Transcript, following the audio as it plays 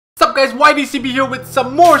guys, YDCB here with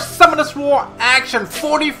some more Summoners War action.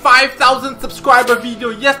 45,000 subscriber video.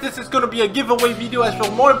 Yes, this is going to be a giveaway video as well.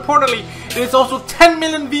 More importantly, it is also 10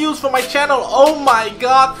 million views for my channel. Oh my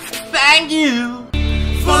god, thank you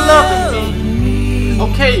for loving me.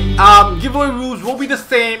 Okay, giveaway rules will be the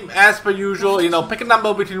same as per usual. You know, pick a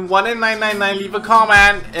number between 1 and 999, leave a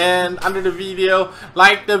comment and under the video,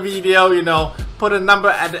 like the video, you know, put a number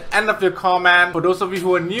at the end of your comment. For those of you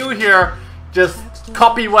who are new here, just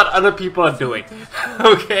copy what other people are doing.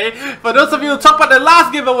 Okay, for those of you who talk about the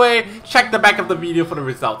last giveaway, check the back of the video for the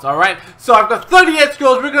results. Alright, so I've got 38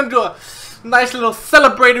 scrolls. We're gonna do a nice little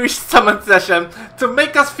celebratory summon session to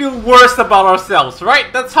make us feel worse about ourselves,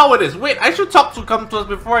 right? That's how it is. Wait, I should talk to Come To Us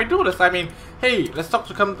before I do this. I mean, hey, let's talk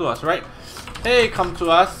to Come To Us, right? Hey, Come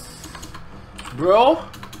To Us, bro,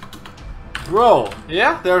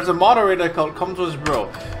 yeah, there's a moderator called Come To Us, bro.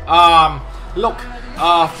 Look,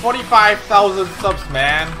 45,000 subs,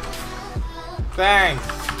 man. Thanks.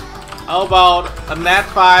 How about a Nat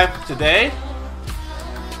 5 today?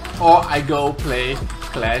 Or I go play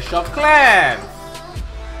Clash of Clans.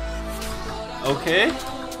 Okay.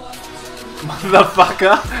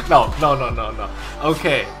 Motherfucker. No.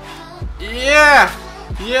 Okay. Yeah,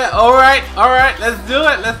 alright, let's do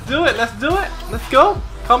it. Let's go.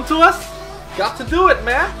 Come to us. Got to do it,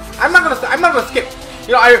 man. I'm not gonna skip.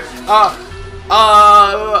 You know,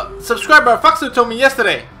 subscriber Foxu told me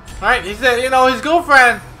yesterday, right? He said, you know, his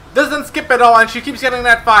girlfriend doesn't skip at all and she keeps getting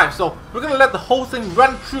that 5. So we're gonna let the whole thing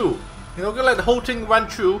run through. You know, we're gonna let the whole thing run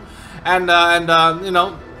through and you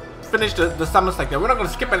know, finish the summons like that. We're not gonna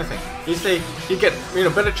skip anything. You say you get, you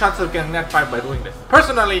know, better chance of getting Nat 5 by doing this.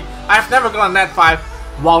 Personally, I've never gotten Nat 5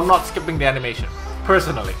 while not skipping the animation.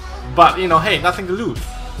 Personally. But you know, hey, nothing to lose.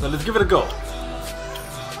 So let's give it a go.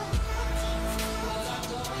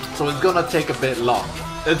 So it's gonna take a bit long.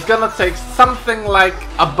 It's gonna take something like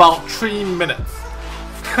about 3 minutes.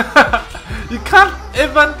 You can't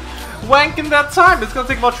even wank in that time. It's gonna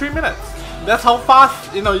take about 3 minutes. That's how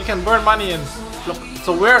fast, you know, you can burn money. And look,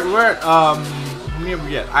 so where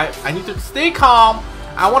we at? I need to stay calm.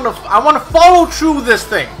 I wanna follow through this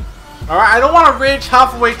thing. Alright, I don't wanna rage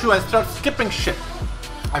halfway through and start skipping shit.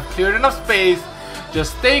 I've cleared enough space.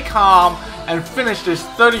 Just stay calm and finish this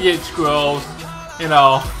 38 scrolls, you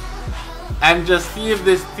know, and just see if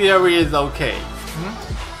this theory is okay.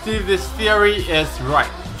 See if this theory is right.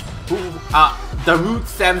 The Root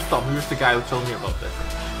Sandstorm, he was the guy who told me about this.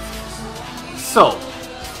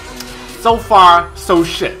 So far, so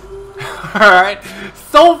shit. Alright?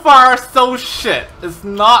 So far, so shit.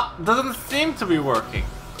 Doesn't seem to be working.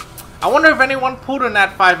 I wonder if anyone pulled a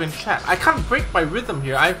Nat 5 in chat. I can't break my rhythm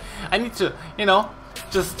here. I need to, you know,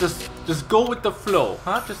 just go with the flow,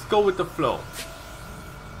 huh? Just go with the flow.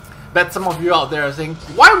 Bet some of you out there are saying,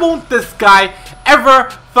 why won't this guy ever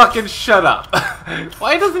fucking shut up?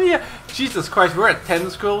 Why doesn't he? Jesus Christ, we're at 10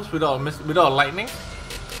 scrolls without lightning,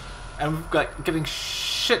 and we've got getting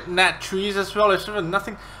shit Nat trees as well. There's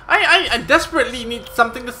nothing. I desperately need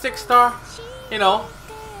something to 6-star. You know,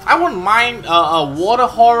 I wouldn't mind a water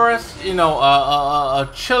horrors. You know,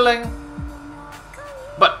 chilling.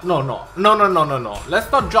 But no. Let's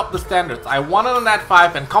not drop the standards. I wanted a Nat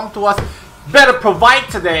 5 and Come To Us better provide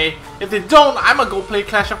today. If they don't, I'm gonna go play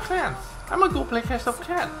Clash of Clans.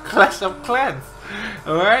 Clash of Clans.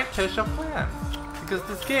 Alright, Clash of Clans. Because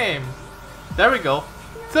this game, there we go.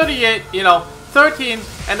 38, you know, 13,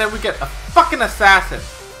 and then we get a fucking assassin.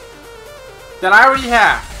 That I already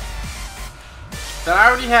have.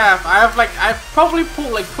 I've probably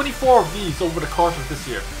pulled like 24 of these over the course of this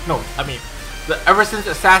year. No, I mean, ever since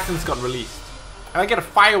Assassins got released. And I get a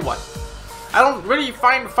fire one. I don't really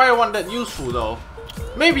find fire one that useful though.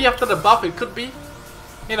 Maybe after the buff it could be.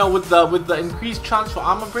 You know, with the increased chance for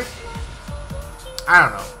armor break. I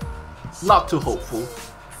don't know. Not too hopeful.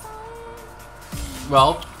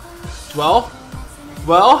 Well,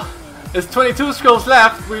 there's 22 scrolls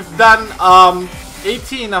left. We've done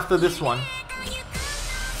 18 after this one.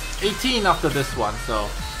 18 after this one, so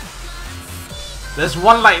there's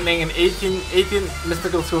 1 lightning and 18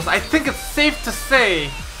 mystical scrolls. I think it's safe to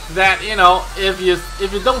say that, you know, if you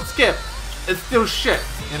don't skip, it's still shit.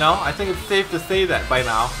 You know, I think it's safe to say that by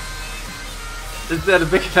now. Is that a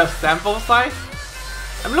big enough sample size?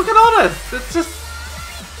 I mean, look at all this. It's just,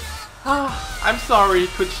 I'm sorry,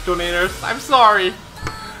 Twitch donators. I'm sorry.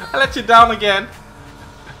 I let you down again.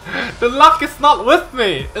 The luck is not with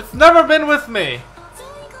me. It's never been with me.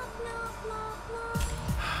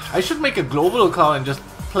 I should make a global account and just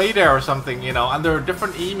play there or something, you know, under a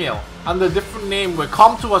different email, under a different name where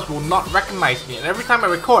Come To Us will not recognize me. And every time I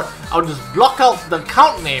record, I'll just block out the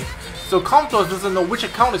account name so Toth doesn't know which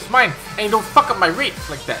account is mine, and you don't fuck up my rates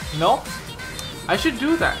like that, you know? I should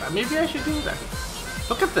do that. Maybe I should do that.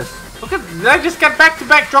 Look at this. Look at, did I just get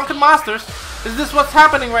back-to-back Drunken Masters? Is this what's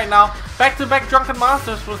happening right now? Back-to-back Drunken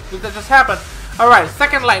Masters, did that just happen? Alright,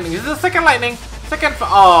 second lightning. Is this second lightning? Second,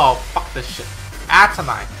 oh, fuck this shit.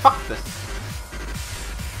 Atenai, fuck this.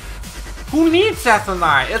 Who needs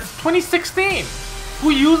Atenai? It's 2016. Who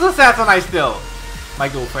uses Atenai still? My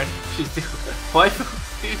girlfriend. She still, wife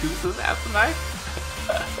still uses Atenai?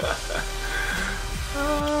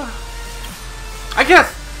 I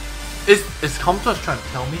guess. Is Toth trying to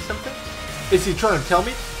tell me something? Is he trying to tell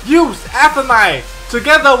me? Use Atenai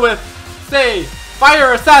together with, say,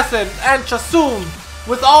 Fire Assassin and Chasun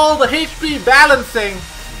with all the HP balancing.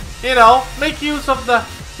 You know, make use of the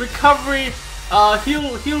recovery,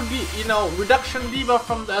 heal, you know, reduction debuff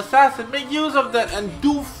from the assassin. Make use of that and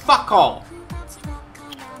do fuck all.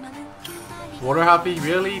 Water Happy,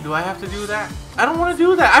 really? Do I have to do that? I don't want to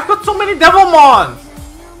do that. I've got so many Devilmons.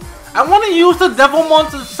 I want to use the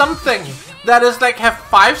Devilmons in something that is like have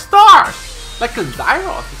 5 stars, like a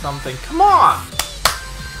Zyros or something. Come on,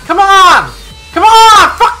 come on, come on!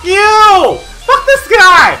 Fuck you! Fuck this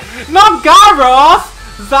guy! Not Gyros!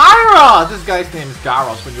 Zyra! This guy's name is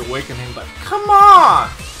Gyros when you awaken him, but come on!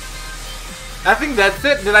 I think that's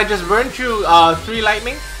it. Did I just burn through 3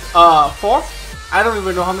 lightning? 4? I don't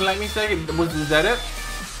even know how many lightnings there is that it?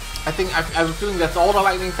 I think I have a feeling that's all the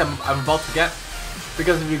lightnings I'm about to get.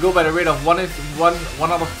 Because if you go by the rate of 1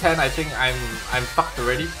 out of 10, I think I'm fucked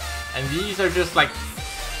already. And these are just like,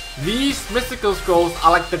 these mystical scrolls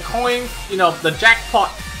are like the coins, you know, the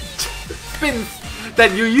jackpot spins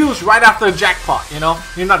that you use right after the jackpot, you know?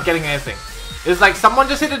 You're not getting anything. It's like someone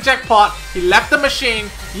just hit the jackpot, he left the machine,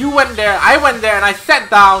 you went there, I went there, and I sat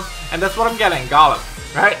down, and that's what I'm getting, Golem.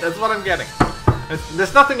 Right? That's what I'm getting.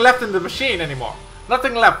 There's nothing left in the machine anymore.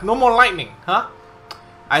 Nothing left. No more lightning, huh?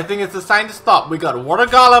 I think it's a sign to stop. We got Water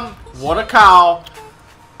Golem, Water Cow.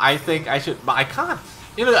 I think I should, but I can't.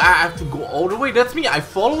 You know, I have to go all the way. That's me. I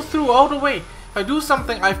follow through all the way. If I do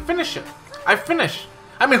something, I finish it. I finish.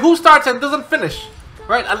 I mean, who starts and doesn't finish?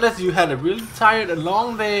 Right? Unless you had a really tired, a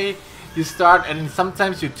long day. You start and then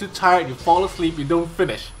sometimes you're too tired, you fall asleep, you don't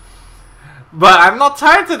finish. But I'm not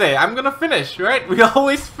tired today. I'm gonna finish, right? We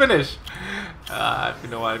always finish. If you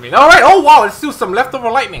know what I mean. Alright, oh wow, there's still some leftover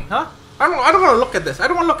lightning, huh? I don't want to look at this. I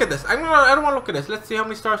don't want to look at this. I don't want to look at this. Let's see how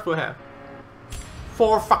many stars we have.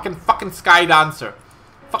 4 fucking Sky Dancer.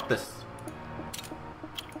 Fuck this.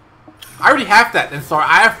 I already have that in storage.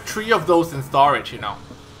 I have 3 of those in storage, you know.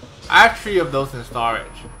 I have 3 of those in storage.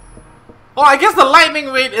 Well, I guess the lightning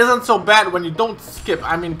rate isn't so bad when you don't skip.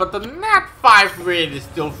 I mean, but the Nat 5 rate is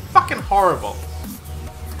still fucking horrible.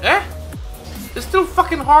 Eh? It's still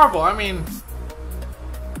fucking horrible. I mean...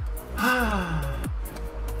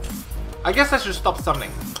 I guess I should stop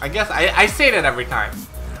summoning. I guess I say that every time.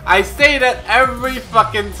 I say that every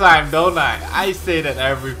fucking time, don't I? I say that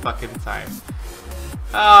every fucking time.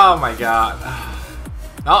 Oh my god.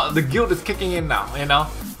 Oh, the guild is kicking in now, you know?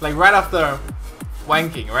 Like right after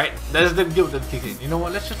wanking, right? There's the guild that's kicking in. You know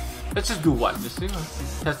what? Let's just do one. Just, you know,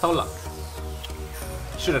 test our luck.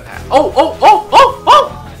 Shouldn't have. Oh, oh, oh, oh,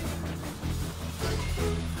 oh!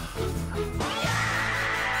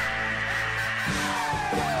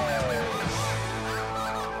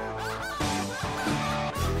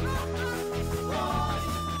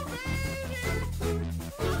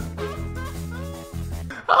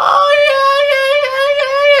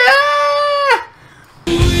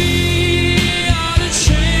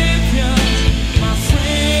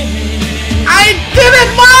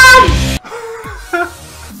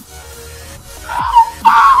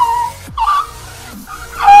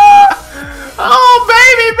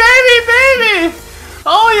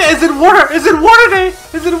 Is it water? Is it water day?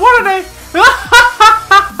 Is it water day?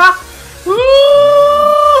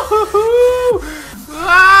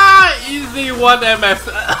 Easy 1 MS.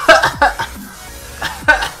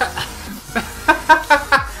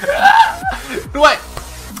 What?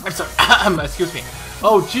 I'm sorry. Excuse me.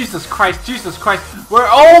 Oh Jesus Christ! Jesus Christ! Where?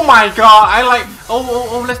 Oh my God! I like.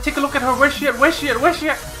 Oh! Let's take a look at her. Where's she at? Where's she at? Where's she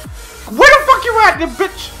at? Where the fuck you at, you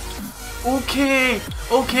bitch? Okay,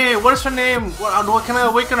 okay, what is her name? What can I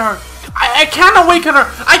awaken her? I can't awaken her!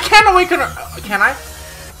 I can't awaken her! Can I?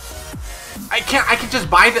 I can just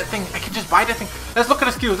buy that thing. I can just buy that thing. Let's look at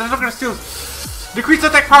the skills. Let's look at the skills. Decrease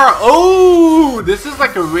attack power. Oh, this is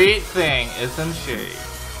like a raid thing, isn't she?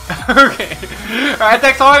 Okay. Alright,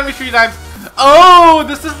 attacks all enemies 3 times. Oh,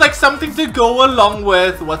 this is like something to go along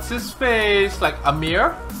with, what's his face? Like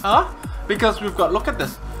Amir? Huh? Because we've got, look at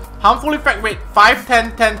this. Harmful effect rate 5,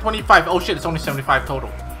 10, 10, 25. Oh shit, it's only 75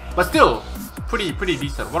 total. But still, pretty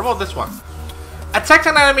decent. What about this one? Attacks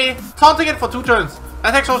an enemy, taunting it for 2 turns.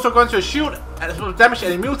 Attacks also going to shield and damage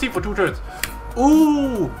and immunity for 2 turns.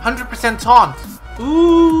 Ooh, 100% taunt.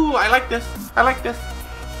 Ooh, I like this. I like this.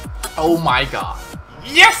 Oh my god.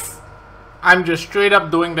 Yes! I'm just straight up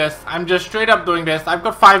doing this. I'm just straight up doing this. I've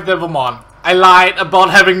got 5 Devilmon. I lied about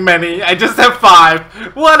having many. I just have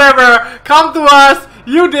 5. Whatever. Come to us.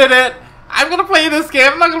 You did it. I'm gonna play this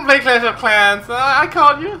game. I'm not gonna play Clash of Clans. I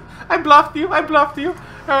caught you. I bluffed you. I bluffed you.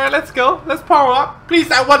 Alright, let's go. Let's power up. Please,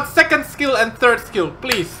 I want 2nd skill and 3rd skill.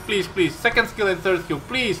 Please, please, please. 2nd skill and 3rd skill.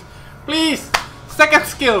 Please. Please. 2nd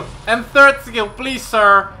skill and 3rd skill. Please,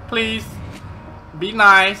 sir. Please. Be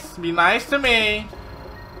nice. Be nice to me.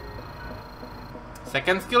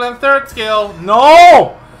 2nd skill and 3rd skill.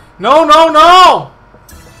 No! No, no, no!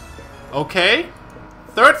 Okay.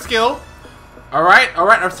 3rd skill. Alright,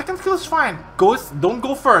 alright. Our 2nd skill is fine. Don't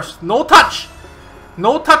go first. No touch.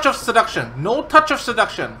 No touch of seduction. No touch of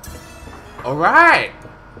seduction. Alright.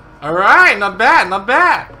 Alright, not bad, not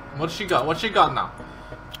bad. What she got? What she got now?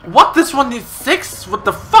 What? This one needs 6? What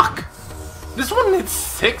the fuck? This one needs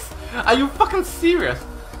 6? Are you fucking serious?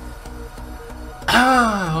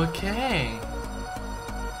 Ah, okay.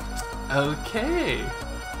 Okay.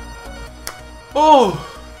 Oh.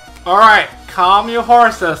 Alright. Calm your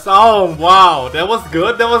horses. Oh, wow. That was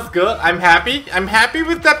good. That was good. I'm happy. I'm happy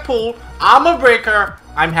with that pull. Armor breaker.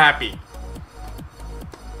 I'm happy.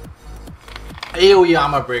 AoE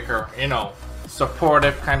armor breaker. You know,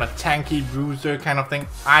 supportive kind of tanky bruiser kind of thing.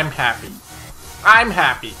 I'm happy. I'm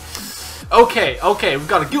happy. Okay, okay. We've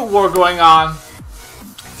got a guild war going on.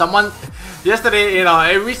 Someone yesterday, you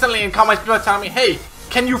know, recently in comments, people are telling me, hey,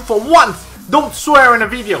 can you for once don't swear in a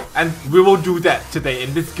video? And we will do that today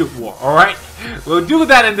in this guild war, alright? We'll do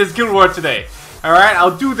that in this guild war today. Alright,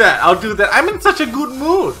 I'll do that, I'll do that. I'm in such a good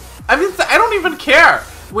mood. I don't even care.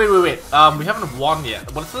 Wait, wait, wait. We haven't won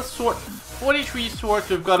yet. What's the sword? 43 swords,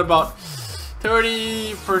 we've got about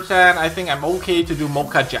 30%. I think I'm okay to do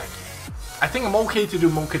Mocha Jackie. I think I'm okay to do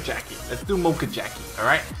Mocha Jackie. Let's do Mocha Jackie,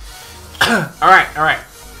 alright? Alright, alright.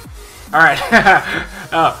 Alright.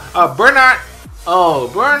 Bernard. Oh,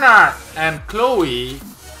 Bernard and Chloe.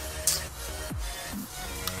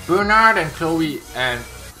 Bernard and Chloe and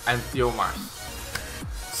Theomars.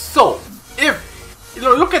 So, if you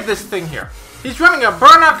know, look at this thing here. He's running a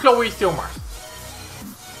Bernard, Chloe, Theomars.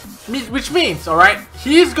 Which means, alright,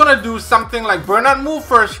 he's gonna do something like Bernard move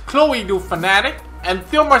first, Chloe do Fanatic, and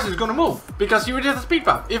Theomars is gonna move because he reaches the speed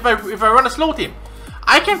buff. If I run a slow team,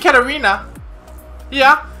 I can Katarina.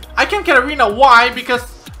 Yeah, I can Katarina. Why? Because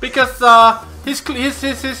his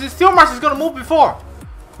Theomars is gonna move before.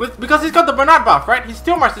 Because he's got the Bernard buff, right? His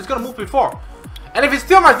Theomars is gonna move before. And if his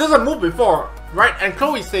Theomars doesn't move before, right? And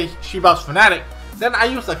Chloe says she buffs Fanatic, then I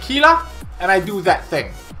use Aquila and I do that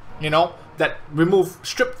thing, you know, that remove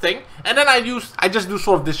strip thing, and then I just do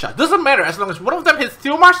Sword of Discharge. Doesn't matter as long as one of them hits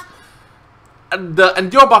Theomars, and the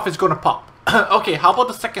Endure buff is gonna pop. Okay, how about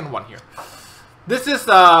the second one here? This is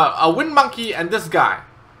a Wind Monkey and this guy.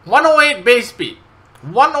 108 base speed.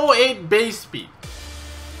 108 base speed.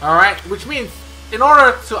 Alright, which means in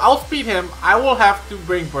order to outspeed him, I will have to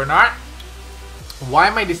bring Bernard. Why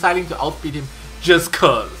am I deciding to outspeed him? Just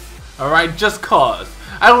cause. Alright, just cause.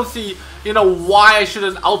 I don't see, you know, why I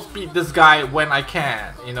shouldn't outspeed this guy when I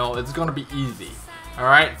can. You know, it's gonna be easy.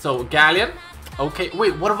 Alright, so Galleon. Okay,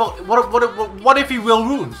 wait, what about, what if he will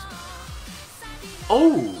runes?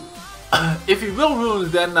 Oh. If he will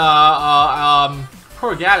runes, then,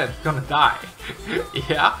 poor Galleon's gonna die.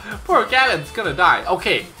 Yeah, poor Galleon's gonna die.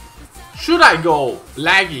 Okay, should I go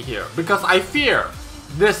laggy here? Because I fear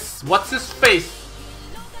this, what's his face?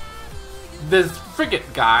 This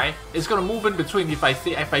frigate guy is gonna move in between if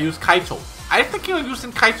I use Kaito. I think he'll use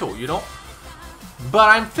in Kaito, you know? But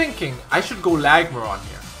I'm thinking I should go Lagmaron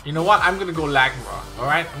here. You know what? I'm gonna go Lagmaron,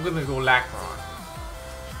 alright? I'm gonna go Lagmaron.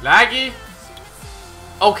 Laggy?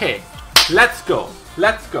 Okay, let's go.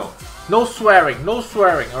 Let's go. No swearing, no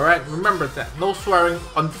swearing, alright? Remember that. No swearing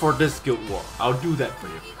for this guild war. I'll do that for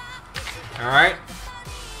you. Alright?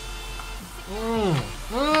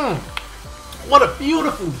 What a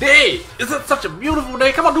beautiful day! Isn't it such a beautiful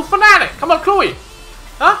day? Come on, do Fanatic! Come on, Chloe!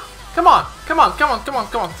 Huh? Come on, come on, come on, come on,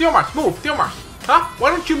 come on. Theomars, move, Theomars! Huh? Why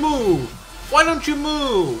don't you move? Why don't you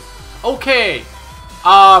move? Okay.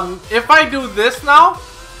 If I do this now,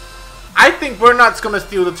 I think Bernard's gonna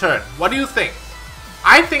steal the turn. What do you think?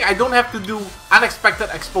 I think I don't have to do unexpected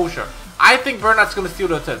exposure. I think Bernard's gonna steal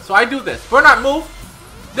the turn. So I do this. Bernard move.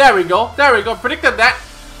 There we go. There we go. Predicted that.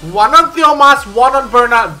 One on Theomars, one on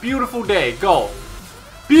Bernard. Beautiful day. Go.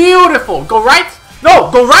 Beautiful. Go right. No,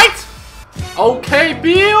 go right. Okay,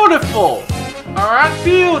 beautiful. Alright,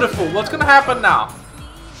 beautiful. What's gonna happen now?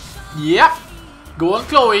 Yep. Go on,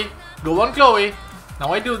 Chloe. Go on, Chloe.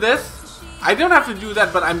 Now I do this. I don't have to do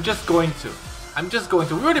that, but I'm just going to. I'm just going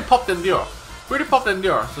to. We already popped Endure. We already popped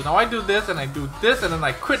Endure. So now I do this, and I do this, and then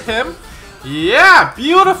I crit him. Yeah,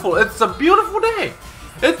 beautiful. It's a beautiful day.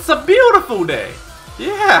 It's a beautiful day.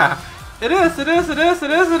 Yeah. It is, it is, it is,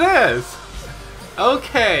 it is, it is.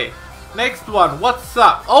 Okay. Next one. What's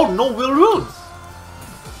up? Oh, no will runes.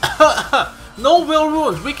 No will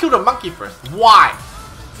runes. We kill the monkey first. Why?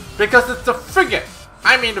 Because it's a frigate.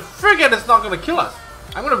 I mean, the frigate is not gonna kill us.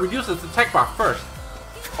 I'm gonna reduce its attack bar first.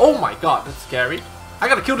 Oh my god, that's scary. I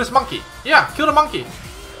gotta kill this monkey. Yeah, kill the monkey.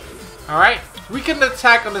 Alright, we can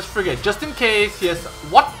attack on this frigate just in case he has...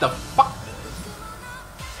 What the fuck?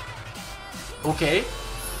 Okay.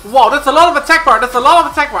 Wow, that's a lot of attack bar. That's a lot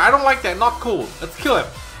of attack bar. I don't like that. Not cool. Let's kill him.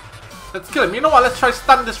 Let's kill him. You know what? Let's try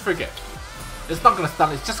stun this frigate. It's not gonna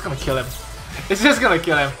stun. It's just gonna kill him. It's just gonna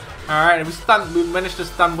kill him. Alright, we managed to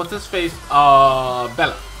stun, what's his face?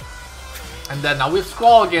 Bella. And then now we have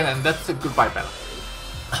Squall again, and that's a goodbye, Bella.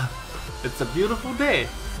 It's a beautiful day.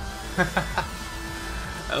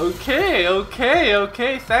 Okay, okay,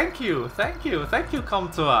 okay. Thank you, thank you, thank you. Come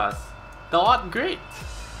to us. Toth, great.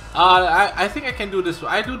 I think I can do this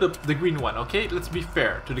one. I do the green one, okay? Let's be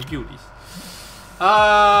fair to the cuties.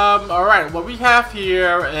 Alright, what we have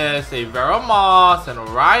here is a Veromos and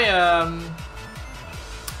Orion.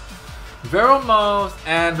 Veromos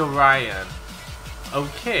and Orion.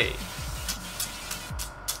 Okay.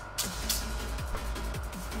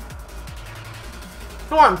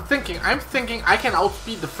 You know what I'm thinking? I'm thinking I can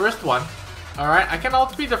outspeed the first one. Alright, I can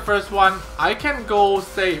outspeed the first one. I can go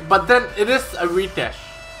say, but then it is a redash.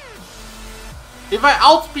 If I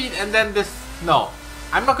outspeed and then this, no.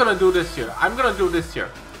 I'm not gonna do this here. I'm gonna do this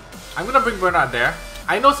here. I'm gonna bring Bernard there.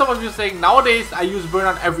 I know some of you saying nowadays I use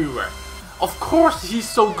Bernard everywhere. Of course he's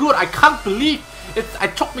so good. I can't believe it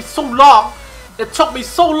took me so long. It took me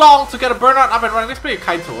so long to get a Bernard up and running. Let's play a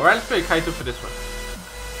Kaito, alright? Let's play a Kaito for this one.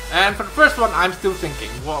 And for the first one, I'm still thinking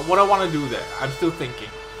what I want to do there. I'm still thinking.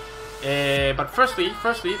 But firstly,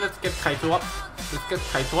 let's get Kaito up. Let's get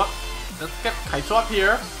Kaito up. Let's get Kaito up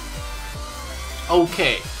here.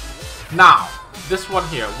 Okay. Now, this one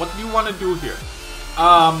here. What do you want to do here?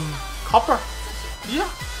 Copper. Yeah.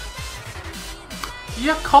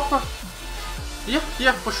 Yeah, copper.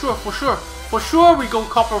 Yeah, for sure. For sure we go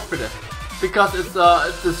copper for this. Because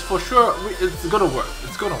it's for sure, it's gonna work.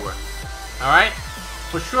 It's gonna work. Alright?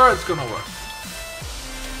 For sure it's gonna work.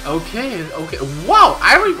 Okay. Wow,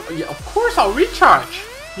 yeah, of course I'll recharge.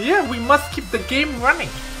 Yeah, we must keep the game running.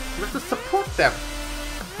 We have to support them.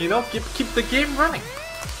 You know, keep the game running.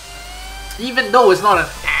 Even though it's not an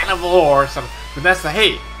animal or some Vanessa,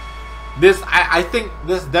 hey, I think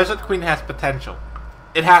this Desert Queen has potential.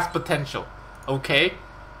 It has potential. Okay.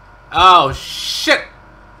 Oh shit.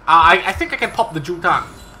 I think I can pop the Jutang.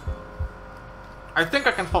 I think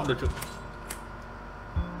I can pop the Jutang.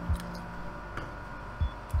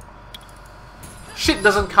 Shit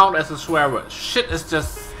doesn't count as a swear word. Shit is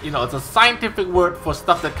just, you know, it's a scientific word for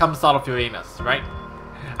stuff that comes out of your anus, right?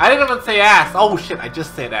 I didn't even say ass. Oh shit, I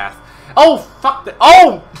just said ass. Oh, fuck that.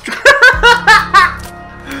 Oh!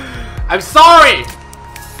 I'm sorry!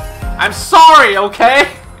 I'm sorry,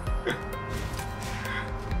 okay?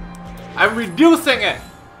 I'm reducing it.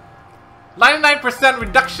 99%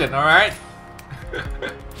 reduction, alright?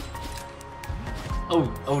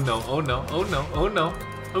 Oh no.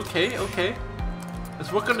 Okay.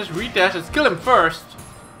 Let's work on this redash. Let's kill him first.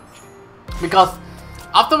 Because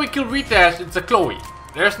after we kill redash, it's a Chloe.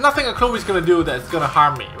 There's nothing a Chloe's gonna do that's gonna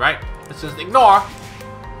harm me, right? Let's just ignore.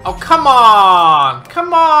 Oh, come on!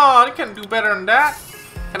 Come on! You can do better than that.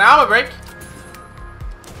 Can I armor break?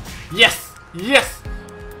 Yes!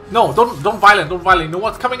 No, don't violent. You know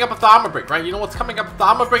what's coming up with the armor break, right? You know what's coming up with the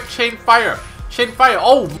armor break? Chain fire.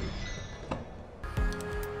 Oh!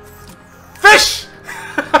 Fish!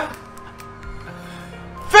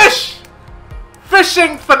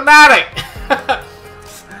 Fishing fanatic!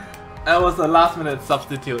 That was a last minute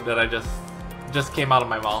substitute that I just came out of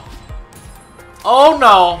my mouth. Oh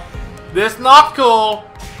no! This not cool!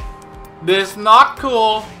 This not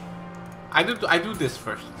cool! I do this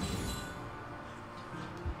first.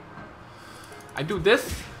 I do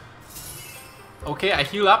this. Okay, I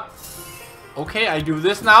heal up. Okay, I do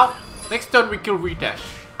this now. Next turn we kill Redash.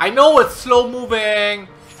 I know it's slow moving,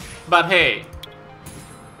 but hey,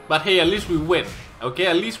 at least we win. Okay,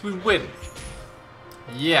 at least we win.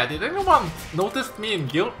 Yeah, did anyone notice me in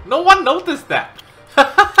guild? No one noticed that.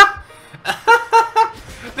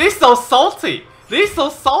 They're so salty.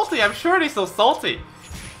 I'm sure they're so salty.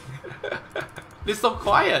 They're so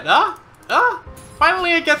quiet, huh?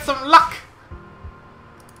 Finally, I get some luck.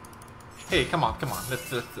 Hey, come on, come on.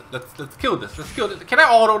 Let's kill this. Let's kill this. Can I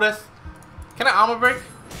auto this? Can I armor break?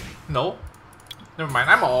 No. Never mind.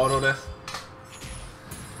 I'm gonna auto this.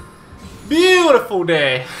 Beautiful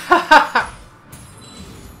day.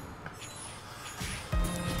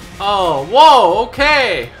 Oh, whoa.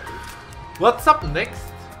 Okay. What's up next?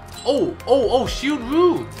 Oh, shield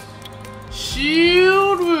runes.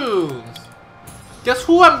 Shield runes. Guess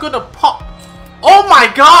who I'm gonna pop? Oh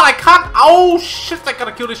my god, I can't. Oh shit, I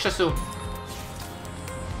gotta kill this shit soon.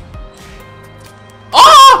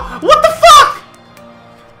 Oh, what the fuck?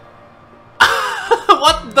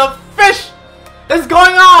 What the fish is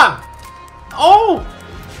going on? Oh.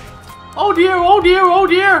 Oh dear, oh dear, oh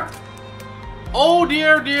dear. Oh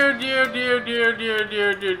dear, dear, dear, dear, dear, dear,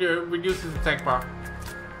 dear, dear, dear. Reduces attack bar.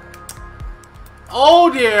 Oh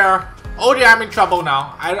dear. Oh dear, I'm in trouble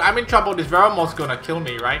now. I'm in trouble. This Veramor's gonna kill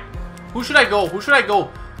me, right? Who should I go? Who should I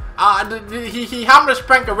go? He harmed the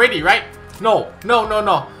Sprank already, right? No.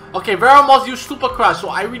 Okay, Veramor's use Super Crush, so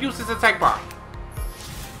I reduce his attack bar.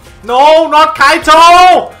 No, not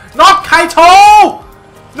Kaito! Not Kaito!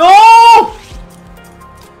 No!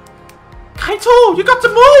 Kaito, you got to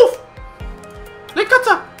move! They got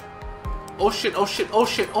to... Oh shit, oh shit, oh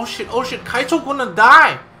shit, oh shit, oh shit. Kaito gonna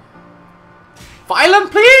die.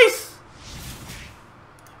 Violent, please!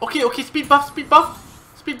 Okay, speed buff, speed buff.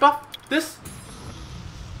 Speed buff. This.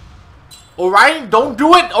 Orion, don't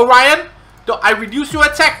do it, Orion. I reduce your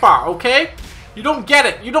attack bar, okay? You don't get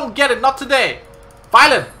it. You don't get it. Not today.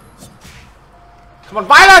 Violent. Come on,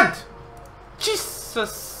 Violent!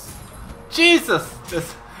 Jesus. Jesus.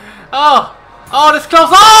 This. Oh, this close.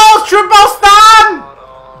 Oh, triple stun!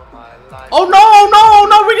 Oh no,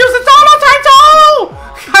 reduce it. Oh no,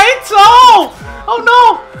 Kaito!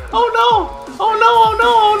 Oh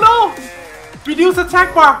no! Reduce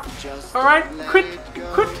attack bar. Alright, crit.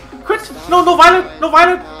 No,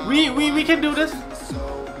 Violent. We can do this.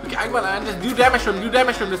 Okay, I'm gonna just do damage to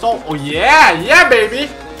him, That's all. Oh yeah, baby.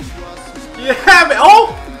 Yeah, baby.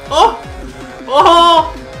 Oh,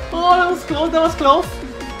 that was close.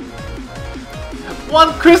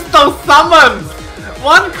 One crystal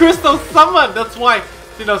summon. That's why,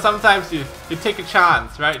 you know, sometimes you take a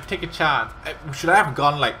chance, right? Take a chance. Should I have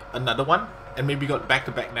gone like another one and maybe got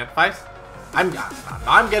back-to-back net fights? Now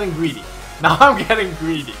I'm getting greedy. No,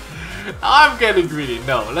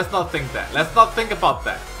 let's not think that. Let's not think about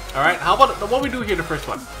that. Alright, how about what we do here, the first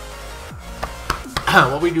one?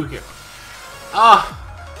 What we do here?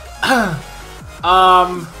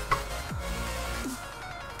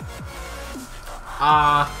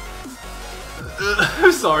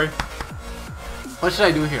 Sorry. What should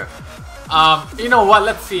I do here? You know what?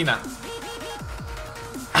 Let's see now.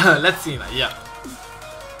 Yeah.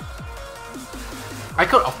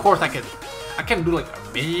 Of course I can do like a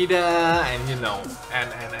meta and you know and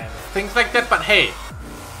things like that, but hey,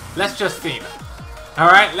 let's just see now.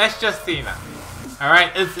 Alright, let's just see now.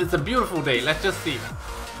 Alright, it's a beautiful day, let's just see now.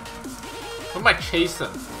 What am I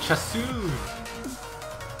chasing? Chasoon,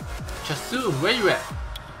 where you at?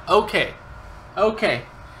 Okay.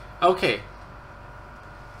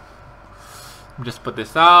 Just put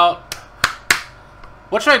this out.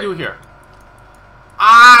 What should I do here?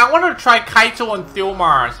 I wanted to try Kaito and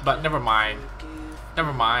Theomars, but never mind.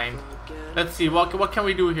 Let's see, what can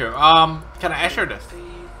we do here? Can I Escher this?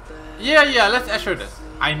 Yeah, let's Escher this.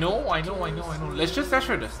 I know. Let's just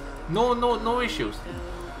Escher this. No issues.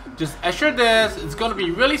 Just Escher this. It's gonna be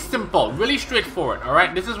really simple, really straightforward.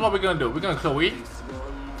 Alright, this is what we're gonna do. We're gonna Chloe.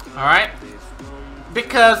 Alright?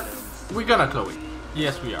 Because we're gonna Chloe.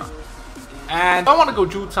 Yes, we are. And I wanna go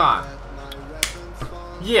Jutan.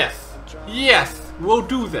 Yes. We'll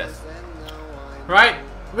do this. Right?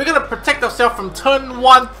 We're gonna protect ourselves from turn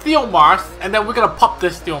 1 Theomars, and then we're gonna pop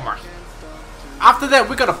this Theomars. After that,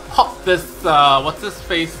 we're gonna pop this, what's this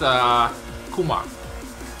face, Kumar.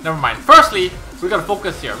 Never mind. Firstly, we're gonna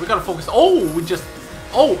focus here. We're gonna focus.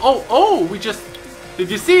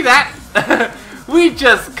 Did you see that? We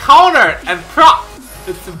just countered and propped.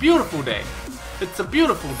 It's a beautiful day.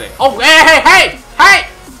 Oh, hey!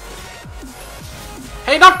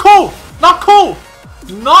 Hey, not cool!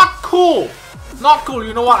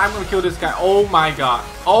 You know what? I'm gonna kill this guy. Oh my god.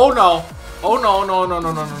 Oh no.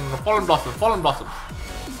 Fallen Blossom.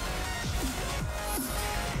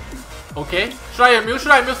 Okay. Should I Amuse?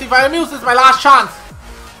 If I Amuse, it's my last chance.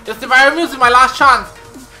 Should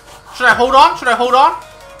I hold on?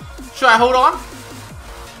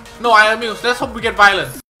 No, I Amuse. Let's hope we get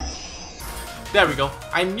Violence. There we go.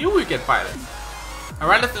 I knew we'd get Violence.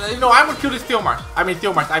 Alright, I'm gonna kill this Theomars. I mean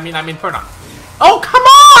Perna. Oh, come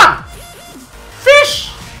on! Fish!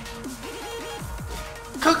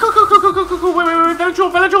 Wait,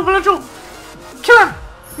 Village. Kill him!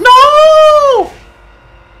 No!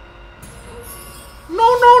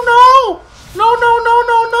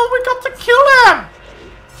 No, we got to kill him!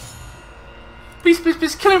 Please,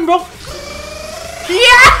 kill him, bro!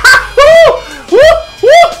 Yeah! Woo!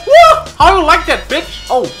 How you like that, bitch?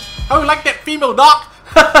 Oh, how you like that, female dog?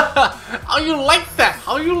 How you like that?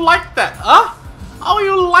 Huh? How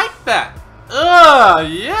you like that?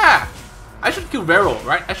 Yeah! I should kill Vero,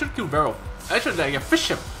 right? I should fish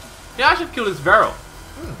him. Yeah, I should kill this Vero.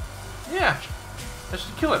 Yeah, I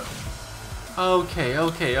should kill him. Okay.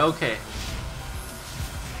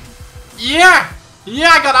 Yeah,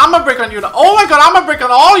 I got armor break on you now. Oh, I got armor break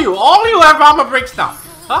on all you. All you have armor breaks now.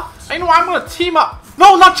 Huh? I know I'm gonna team up.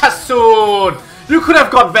 No, not Chasun. You could have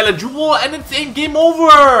got Velajuel and it's in game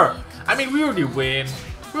over. I mean, we already win.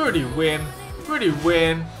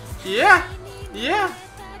 Yeah.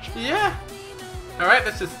 Alright,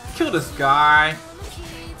 let's just kill this guy.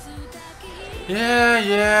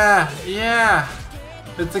 Yeah.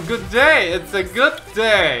 It's a good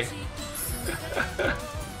day.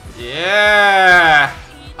 Yeah.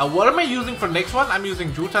 What am I using for next one? I'm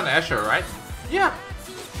using Jutan Asher, right? Yeah.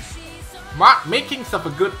 Making stuff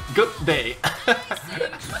a good day.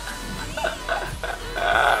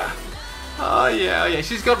 Oh yeah.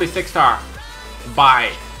 She's gonna be 6-star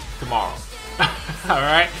by tomorrow.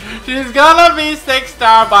 Alright? She's gonna be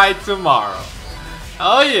 6-star by tomorrow.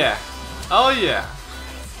 Oh yeah.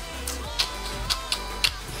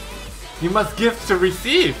 You must give to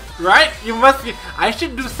receive, right? You must give. I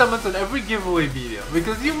should do summons on every giveaway video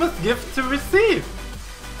because you must give to receive.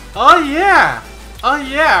 Oh yeah.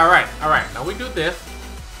 Alright. Now we do this.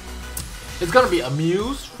 It's gonna be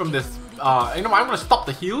amused from this. I'm gonna stop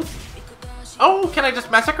the heals. Oh, can I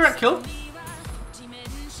just massacre and kill?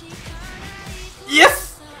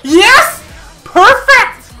 Yes!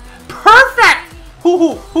 Perfect!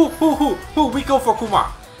 Who? We go for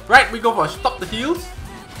Kumar. Right? We go for stop the heals.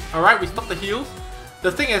 Alright, we stop the heals.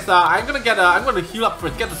 The thing is, I'm gonna heal up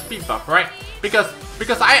first, get the speed buff, right? Because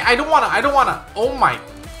I don't wanna. Oh my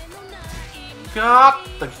god,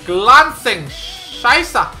 the glancing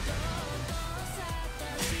Scheisse.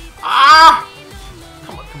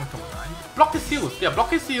 Come on. Block his heals. Yeah, block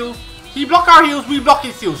his heals. He block our heals, we block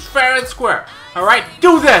his heals. Fair and square. Alright,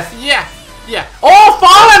 do this. Yeah. Oh,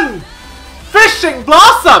 fallen fishing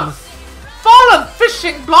blossoms.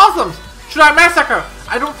 Should I massacre?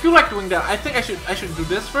 I don't feel like doing that. I think I should do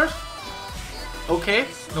this first. Okay,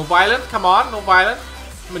 no violence. Come on, no violence.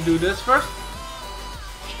 I'm gonna do this first.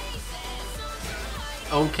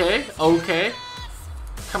 Okay.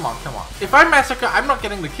 Come on. If I massacre, I'm not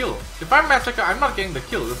getting the kill. The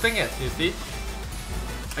thing is, you see?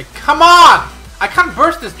 Like, come on! I can't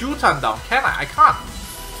burst this Jutan down, can I? I can't.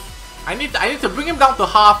 I need to bring him down to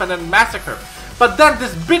half and then massacre. But then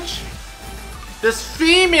this bitch, this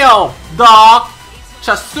female dog,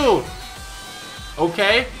 Chasun,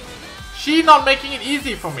 okay? She not making it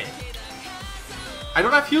easy for me. I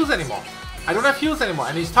don't have heals anymore.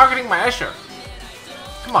 And he's targeting my Asher.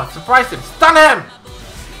 Come on, surprise him. Stun him!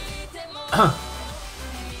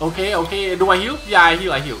 Okay. Do I heal? Yeah, I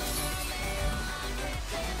heal.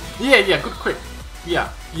 Yeah, good crit. Yeah.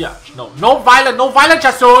 No violent,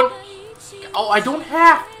 Chasun! Oh, I don't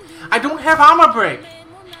have armor break.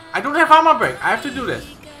 I have to do this.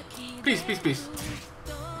 Please.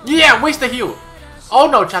 Yeah, waste the heal. Oh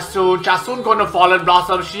no, Chasun gonna Fallen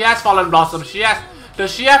Blossom. She has Fallen Blossom.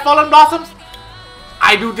 Does she have Fallen Blossoms?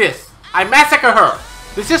 I do this. I massacre her.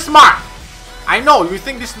 This is smart. I know, you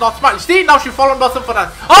think this is not smart. See, now she Fallen Blossom for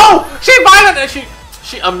that. Oh! She violent and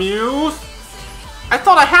she amused. I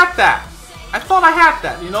thought I had that.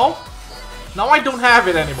 You know? Now I don't have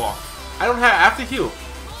it anymore. I have to heal.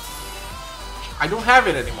 I don't have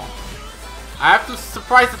it anymore. I have to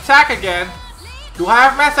surprise attack again. Do I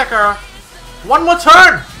have massacre? One more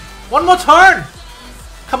turn!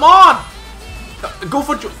 Come on! Go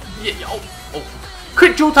for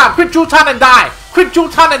Crit Jutan and die!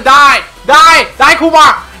 Die,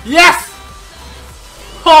 Kumar! Yes!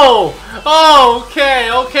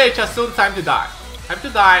 Okay, Chasun, time to die.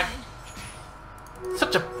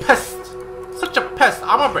 Such a pest.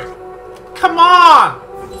 Armor break. Come on!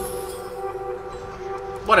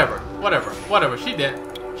 Whatever. She did.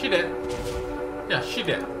 Yeah, she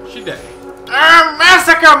did.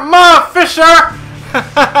 Massacre, mother Fisher!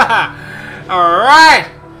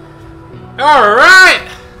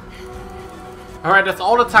 Alright, that's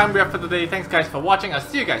all the time we have for today. Thanks guys for watching. I'll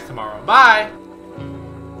see you guys tomorrow. Bye!